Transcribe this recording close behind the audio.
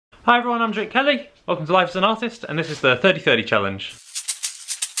Hi everyone, I'm Jake Kelly. Welcome to Life as an Artist, and this is the 30-30 challenge.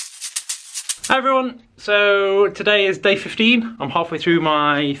 Hi everyone, so today is day 15. I'm halfway through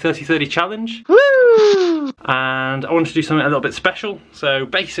my 30-30 challenge. Woo! And I wanted to do something a little bit special. So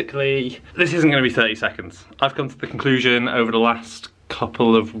basically, this isn't going to be 30 seconds. I've come to the conclusion over the last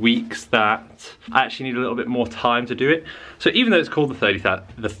couple of weeks that I actually need a little bit more time to do it. So even though it's called the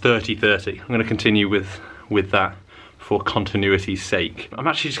 30-30, I'm going to continue with that for continuity's sake. I'm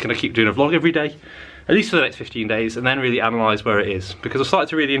actually just going to keep doing a vlog every day, at least for the next 15 days, and then really analyse where it is, because I started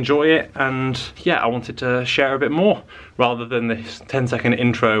to really enjoy it, and yeah, I wanted to share a bit more rather than this 10-second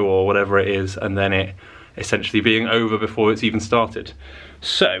intro or whatever it is and then it essentially being over before it's even started.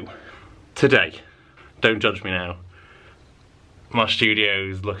 So today, don't judge me now, my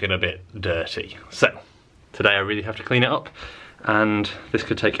studio's looking a bit dirty, so today I really have to clean it up, and this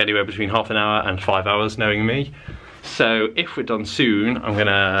could take anywhere between half an hour and 5 hours, knowing me. So if we're done soon, I'm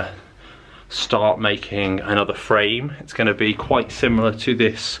gonna start making another frame. It's gonna be quite similar to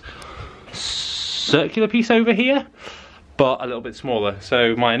this circular piece over here, but a little bit smaller.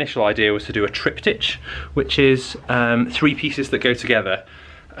 So my initial idea was to do a triptych, which is 3 pieces that go together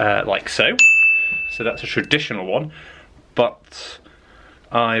like so. So that's a traditional one, but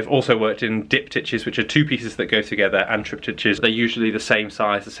I've also worked in diptychs, which are 2 pieces that go together, and triptychs. They're usually the same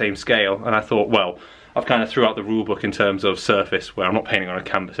size, the same scale, and I thought, well, I've kind of threw out the rule book in terms of surface, where I'm not painting on a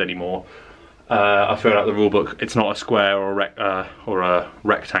canvas anymore. I've thrown out the rule book. It's not a square or a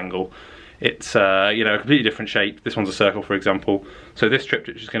rectangle. It's you know, a completely different shape. This one's a circle, for example. So this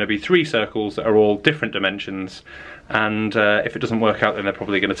triptych is going to be 3 circles that are all different dimensions, and if it doesn't work out, then they're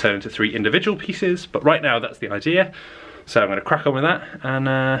probably going to turn into 3 individual pieces. But right now, that's the idea. So I'm going to crack on with that,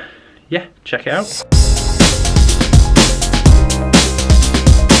 and yeah, check it out.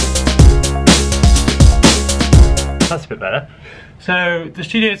 That's a bit better. So the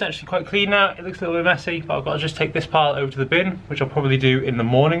studio is actually quite clean now. It looks a little bit messy, but I've got to just take this pile over to the bin, which I'll probably do in the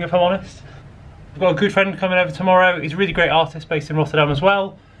morning if I'm honest. I've got a good friend coming over tomorrow. He's a really great artist based in Rotterdam as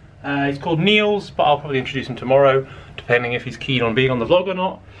well. He's called Niels, but I'll probably introduce him tomorrow, depending if he's keen on being on the vlog or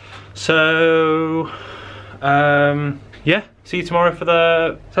not. So yeah, see you tomorrow for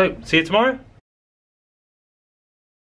the... So, see you tomorrow?